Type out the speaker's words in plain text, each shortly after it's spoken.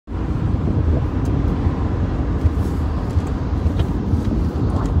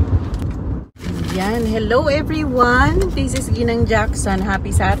Ayan, hello everyone! This is Ginang Jackson. Happy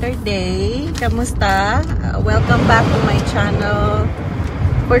Saturday! Kamusta? Welcome back to my channel.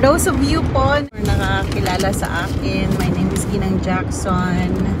 For those of you po na nakakilala sa akin, my name is Ginang Jackson.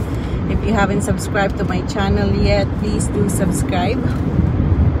 If you haven't subscribed to my channel yet, please do subscribe.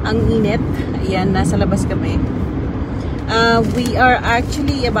 Ang init. Ayan, nasa labas kami. We are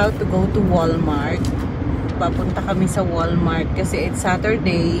actually about to go to Walmart. Papunta kami sa Walmart kasi it's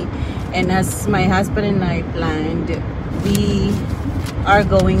Saturday. And as my husband and I planned, we are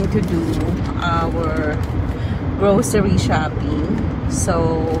going to do our grocery shopping.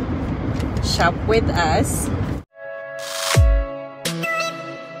 So, shop with us.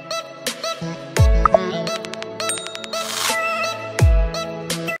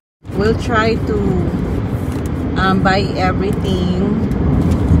 We'll try to buy everything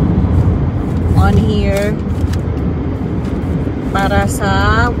on here para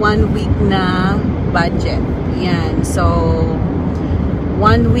sa 1 week na budget. Yan. So,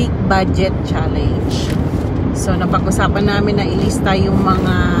 1 week budget challenge. So, napag-usapan namin na ilista yung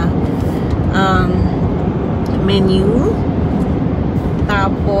mga menu.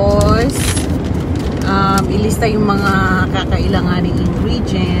 Tapos, ilista yung mga kakailanganing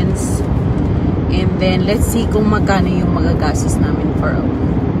ingredients. And then, let's see kung magkano yung magagastos namin for a week.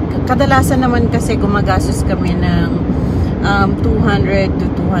 Kadalasan naman kasi gumagastos kami ng 200 to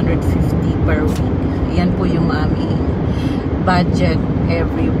 250 per week. Yan po yung aming budget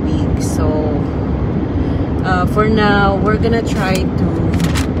every week. So, for now, we're gonna try to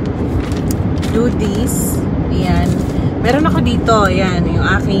do this. Ayan. Meron ako dito. Ayan, yung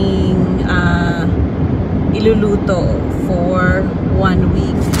aking iluluto for 1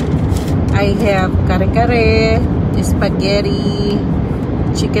 week. I have kare-kare, spaghetti,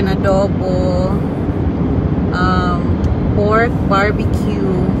 chicken adobo, pork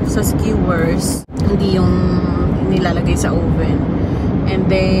barbecue sa skewers, hindi yung nilalagay sa oven,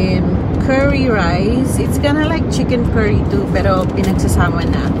 and then curry rice. It's kinda like chicken curry too, pero pinagsasama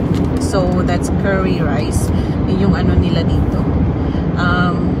na. So that's curry rice. Yun yung ano nila dito.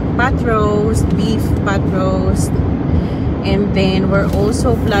 Pot roast, beef pot roast, and then we're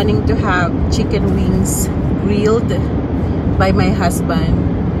also planning to have chicken wings grilled by my husband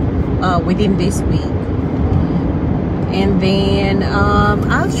within this week. And then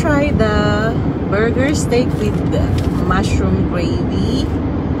I'll try the burger steak with the mushroom gravy,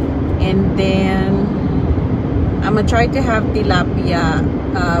 and then I'm gonna try to have tilapia,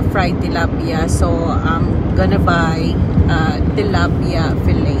 fried tilapia. So I'm gonna buy tilapia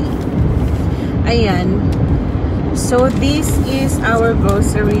fillet. Ayan. So this is our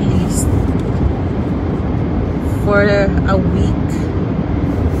grocery list for a week.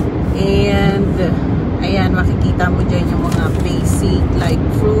 And ayan, makikita mo dyan yung mga basic like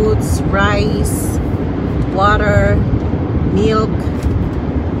fruits, rice, water, milk,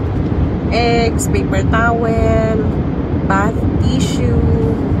 eggs, paper towel, bath tissue,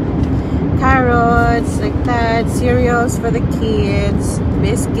 carrots, like that, cereals for the kids,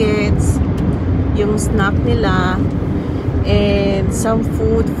 biscuits, yung snack nila, and some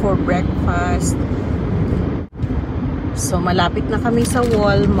food for breakfast. So, malapit na kami sa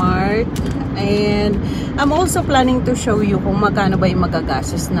Walmart. And I'm also planning to show you kung magkano ba yung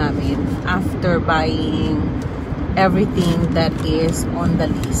magagastos namin after buying everything that is on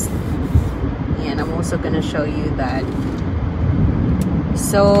the list. And I'm also gonna show you that.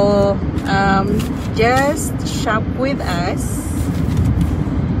 So, just shop with us.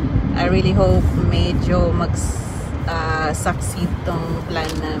 I really hope medyo succeed tong plan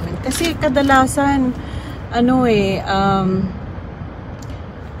namin. Kasi kadalasan,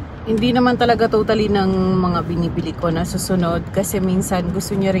 hindi naman talaga totally ng mga binibili ko na susunod, kasi minsan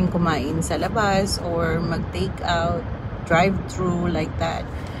gusto niya rin kumain sa labas or mag-take out, drive-thru, like that.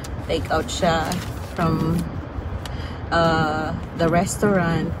 Take out siya from the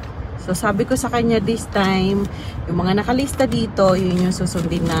restaurant. So sabi ko sa kanya this time, yung mga nakalista dito, yun yung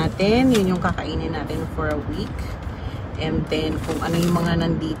susundin natin, yun yung kakainin natin for a week. And then, kung ano yung mga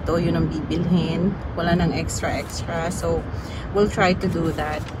nandito, yun ang bibilhin. Wala nang extra. So, we'll try to do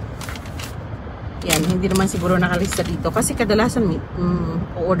that. Yan, hindi naman siguro nakalista dito. Kasi kadalasan,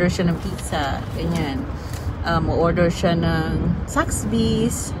 order siya ng pizza. Ganyan. Order siya ng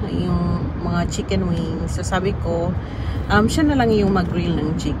Saxby's, yung mga chicken wings. So, sabi ko, siya na lang yung mag-grill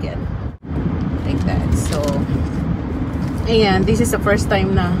ng chicken. Like that. So, ayan, this is the first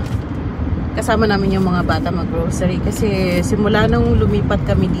time na kasama namin yung mga bata mag-grocery, kasi simula nung lumipat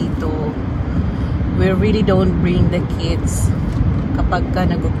kami dito, we really don't bring the kids kapag ka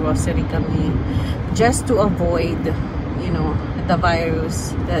nag-grocery kami, just to avoid, you know, the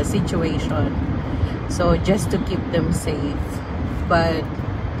virus, the situation. So just to keep them safe. But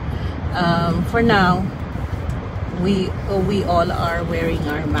for now, we all are wearing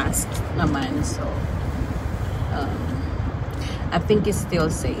our masks naman. So I think it's still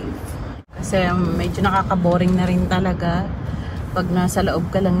safe. Kasi medyo nakaka-boring na rin talaga pag nasa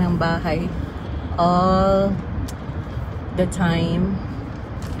loob ka lang ng bahay all the time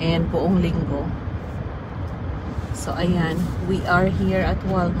and buong linggo. So ayan, we are here at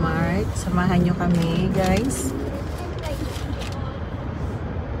Walmart. Samahan nyo kami, guys.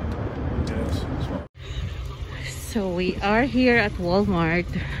 So we are here at Walmart.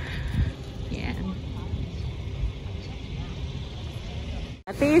 Yan.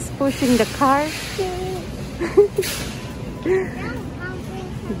 Ate is pushing the car.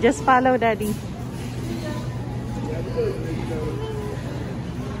 Just follow Daddy.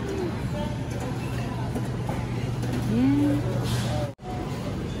 Yeah.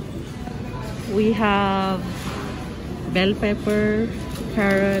 We have bell pepper,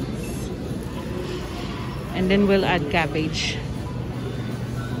 carrots, and then we'll add cabbage.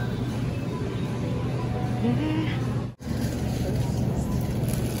 Yeah.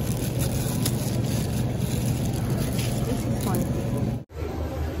 This is fun.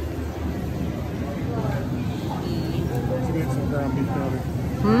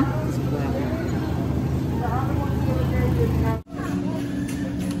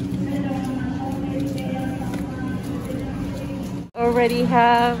 Already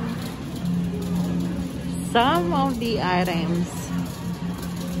have some of the items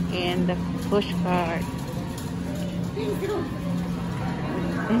in the push cart.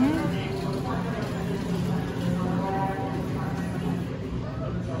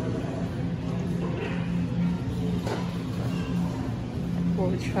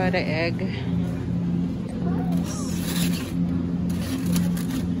 We'll try the egg.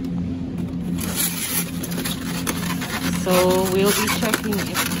 So we'll be checking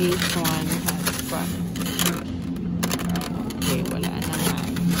if this one has product. Okay, wala na nga.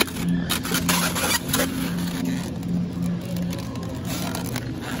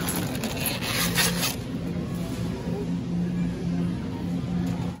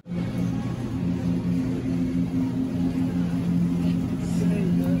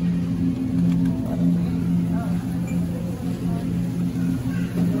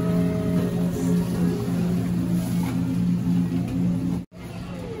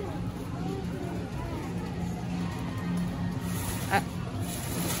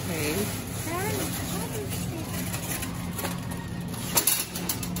 Okay.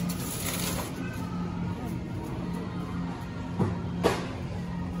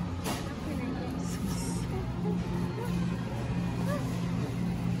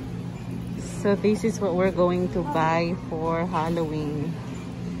 So this is what we're going to buy for Halloween.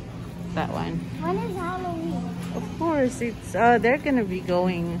 That one. When is Halloween? Of course, it's they're gonna be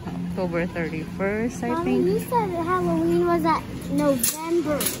going October 31st, I Mommy, think. you said Halloween was at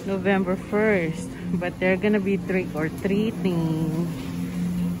November. November 1st, but they're gonna be trick-or-treating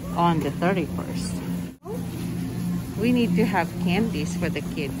on the 31st. We need to have candies for the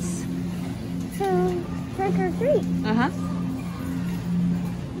kids. So, trick or treat. Uh-huh.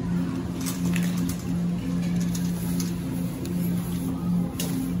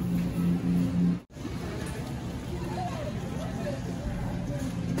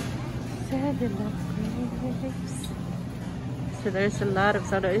 Grapes. So there's a lot of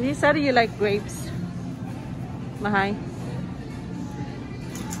soda. You said you like grapes, Mahay.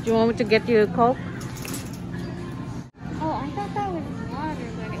 Do you want me to get you a Coke? Oh, I thought that was water,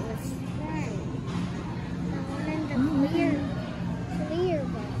 but it was Sprite. I wanted the clear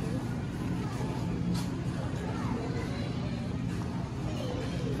bottle.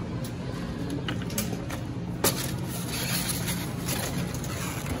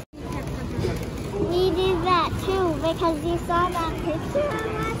 We did that too because you saw that picture of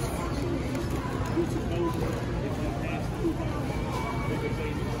us.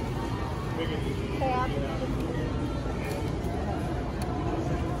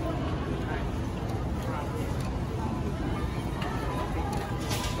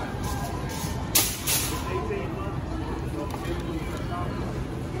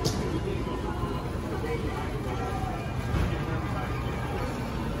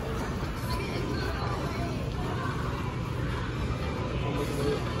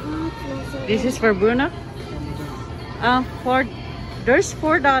 This is for Bruno. There's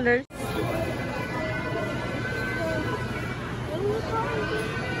 $4.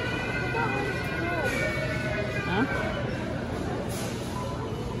 Huh?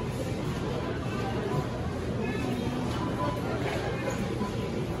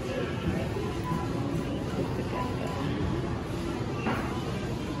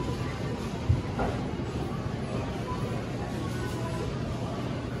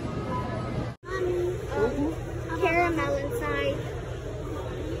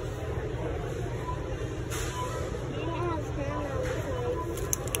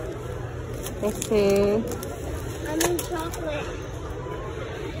 Kasi I'm in chocolate.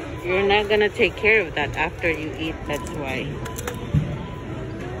 you're not gonna take care of that after you eat, that's why.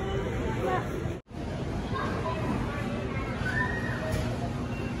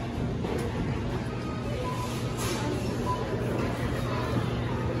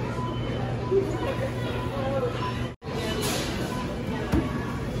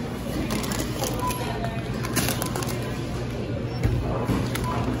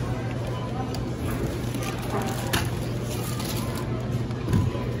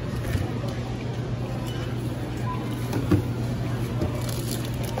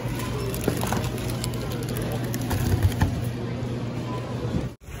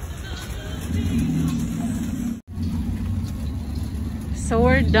 So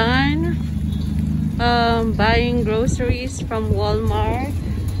we're done buying groceries from Walmart.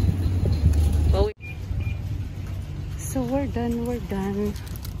 So we're done.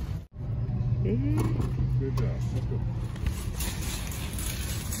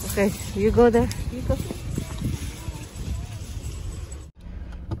 Okay, you go there. You go.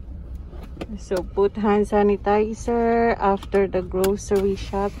 So put hand sanitizer after the grocery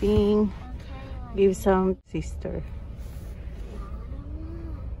shopping. Give some sister.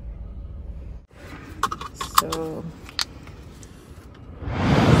 So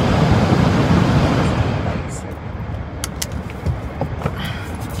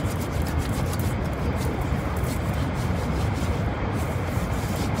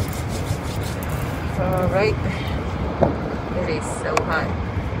alright, it is so hot.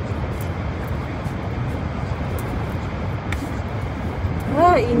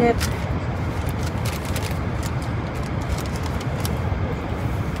 Ah, init.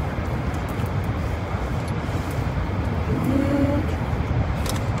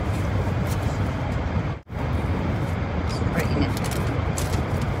 Super init.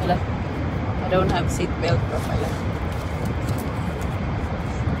 Wala. I don't have seatbelt pa pala.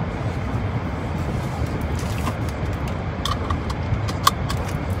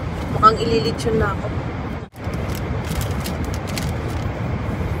 Mukhang ililitsyon na ako.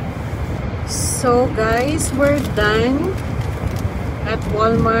 So guys, we're done at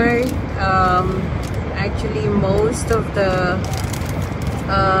Walmart. Actually, most of the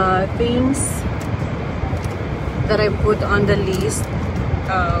things that I put on the list,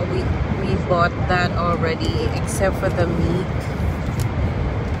 we bought that already, except for the meat,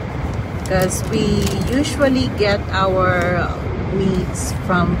 because we usually get our meats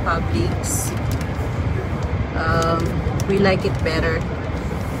from Publix. We like it better.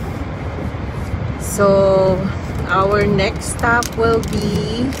 So our next stop will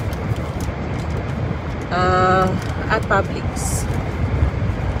be at Publix.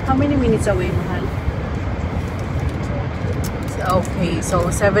 How many minutes away, Mahal? Okay,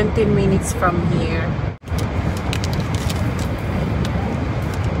 so 17 minutes from here.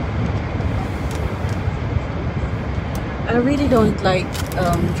 I really don't like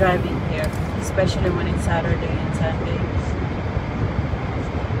driving here, especially when it's Saturday and Sunday.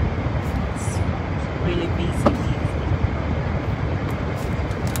 Really busy.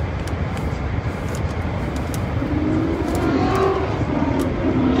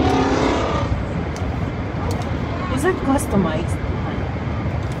 Is it customized?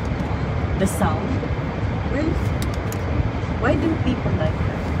 The sound? Really? Why do people like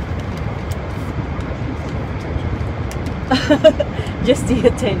that? Just the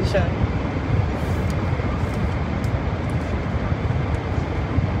attention.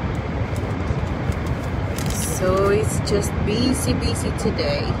 So it's just busy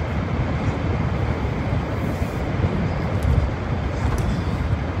today.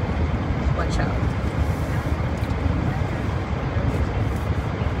 Watch out.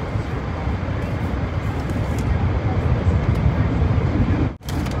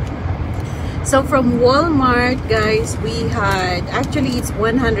 So from Walmart, guys, we had, actually it's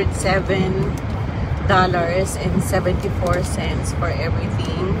 $107.74 for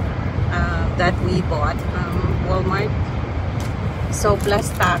everything that we bought from Walmart. So plus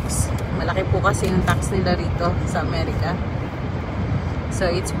tax, malaki po kasi yung tax nila rito sa Amerika. So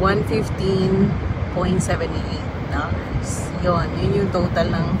it's $115.78. Yun yung total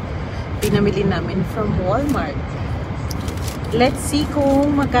ng pinamili namin from Walmart. Let's see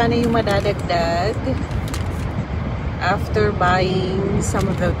kung magkano yung madadagdag after buying some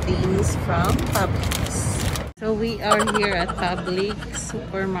of the things from Publix. So we are here at Publix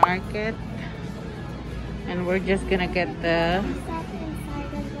supermarket and we're just gonna get the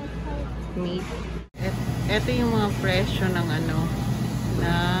meat. Ito yung mga presyo ng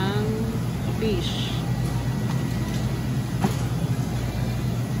ng fish.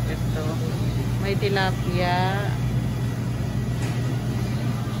 Ito. May tilapia.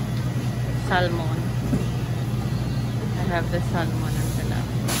 Salmon. I have the salmon and tilapia.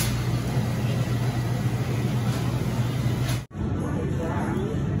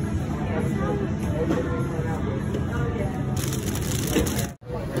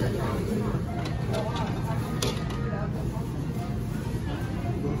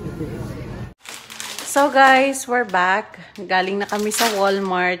 So guys, we're back. Galing na kami sa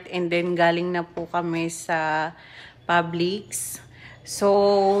Walmart and then galing na po kami sa Publix.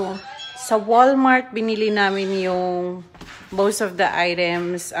 So, sa Walmart, binili namin yung most of the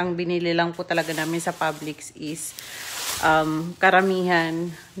items. Ang binili lang po talaga namin sa Publix is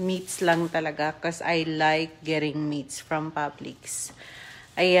karamihan, meats lang talaga because I like getting meats from Publix.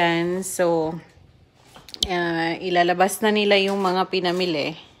 Ayan, so ilalabas na nila yung mga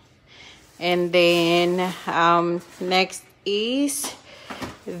pinamili. And then, next is,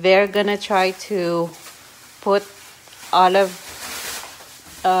 they're gonna try to put all of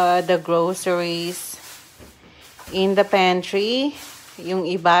the groceries in the pantry. Yung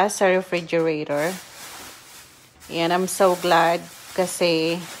iba sa refrigerator. And I'm so glad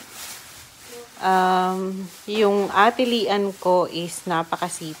kasi yung atilian ko is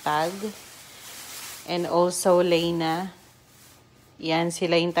napakasipag. And also, Lena. Yan,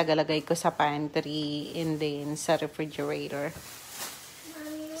 sila yung tagalagay ko sa pantry and then sa refrigerator.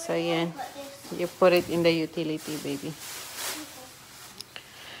 Mommy, So, yan. You put it in the utility, baby.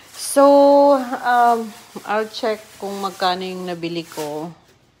 So, I'll check kung magkano yung nabili ko.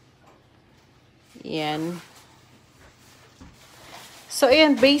 Yan. So,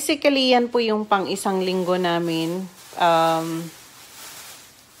 ayan. Basically, yan po yung pang isang linggo namin.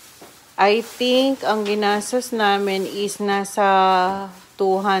 I think ang ginastos namin is nasa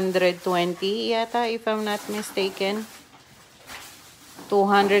 220 yata, if I'm not mistaken.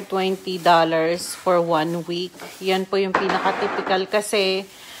 $220 for 1 week. Yan po yung pinaka-typical kasi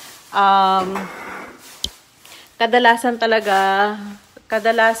kadalasan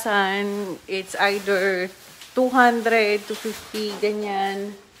it's either 200 to 50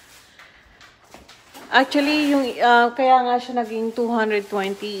 ganyan. Actually, yung kaya nga siya naging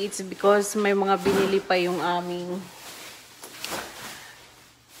 220, it's because may mga binili pa yung aming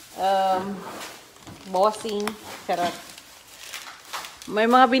bossing. Sarap. May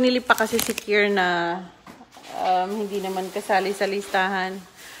mga binili pa kasi si Kier na hindi naman kasali sa listahan.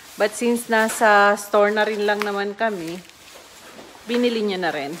 But since nasa store na rin lang naman kami, binili niya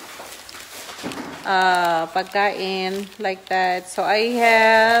na rin. Pagkain, like that. So, I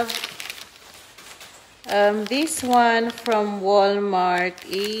have this one from Walmart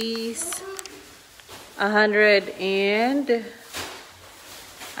is 107.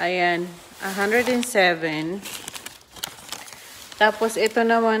 Tapos ito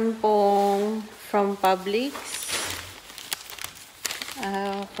naman pong from Publix.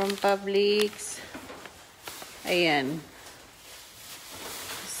 Ayan.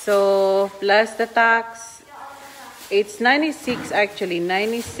 So, plus the tax, it's 96 actually.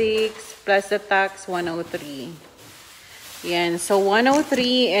 96 plus the tax, 103. Yan. So,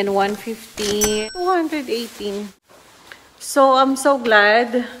 103 and 150, 218. So, I'm so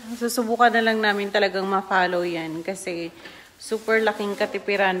glad. Susubukan na lang namin talagang ma-follow yan. Kasi, super laking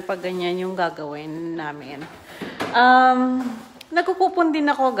katipiran pag ganyan yung gagawin namin. Nagkukupon din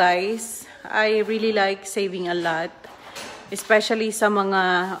ako, guys. I really like saving a lot. Especially sa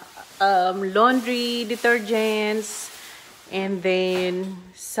mga laundry detergents. And then,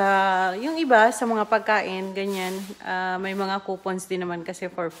 yung iba, sa mga pagkain, ganyan, may mga coupons din naman kasi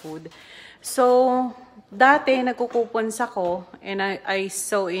for food. So, dati nagko-coupons ako and I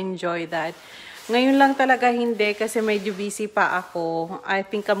so enjoy that. Ngayon lang talaga hindi kasi medyo busy pa ako. I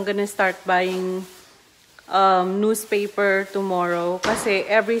think I'm gonna start buying newspaper tomorrow kasi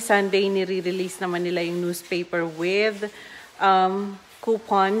every Sunday nire-release naman nila yung newspaper with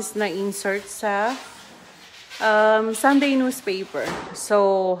coupons na insert sa Sunday newspaper.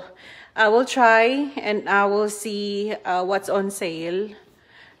 So, I will try and I will see what's on sale.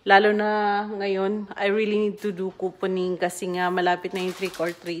 Lalo na ngayon, I really need to do couponing kasi nga malapit na yung trick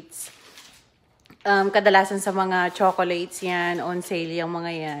or treats. Kadalasan sa mga chocolates yan, on sale yung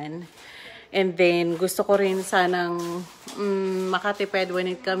mga yan. And then, gusto ko rin sanang makatipid when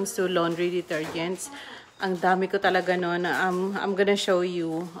it comes to laundry detergents. Ang dami ko talaga noon. I'm gonna show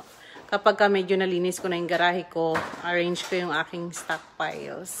you. Kapag medyo nalinis ko na yung garahe ko, arrange ko yung aking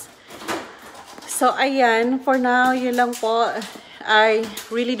stockpiles. So, ayan. For now, yun lang po. I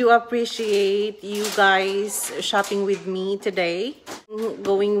really do appreciate you guys shopping with me today.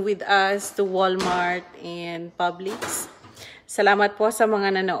 Going with us to Walmart and Publix. Salamat po sa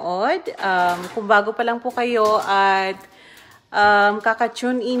mga nanood. Kung bago pa lang po kayo at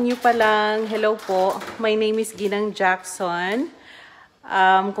kaka-tune in nyo pa lang, hello po. My name is Ginang Jackson.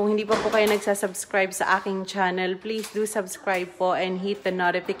 Kung hindi pa po kayo nagsasubscribe sa aking channel, please do subscribe po and hit the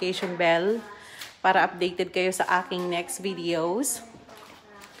notification bell para updated kayo sa aking next videos.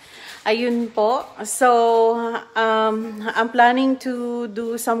 Ayun po. So, I'm planning to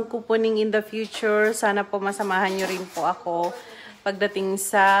do some couponing in the future. Sana po masamahan nyo rin po ako pagdating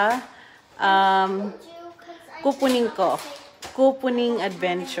sa couponing ko. Couponing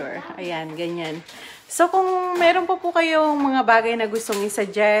adventure. Ayan, ganyan. So, kung meron po kayong mga bagay na gustong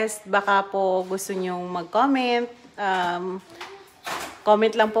i-suggest, baka po gusto nyong mag-comment,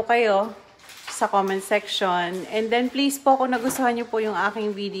 comment lang po kayo sa comment section. And then, please po, kung nagustuhan nyo po yung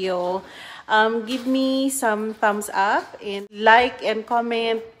aking video, give me some thumbs up and like and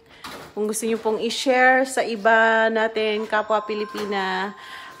comment. Kung gusto nyo pong i-share sa iba natin, kapwa Pilipina,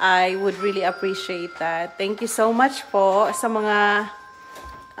 I would really appreciate that. Thank you so much po sa mga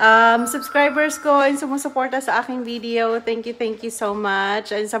subscribers ko and sumusuporta sa aking video. Thank you so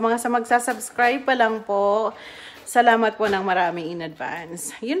much. And sa mga magsasubscribe pa lang po, salamat po ng marami in advance.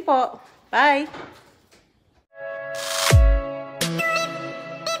 Yun po. Bye!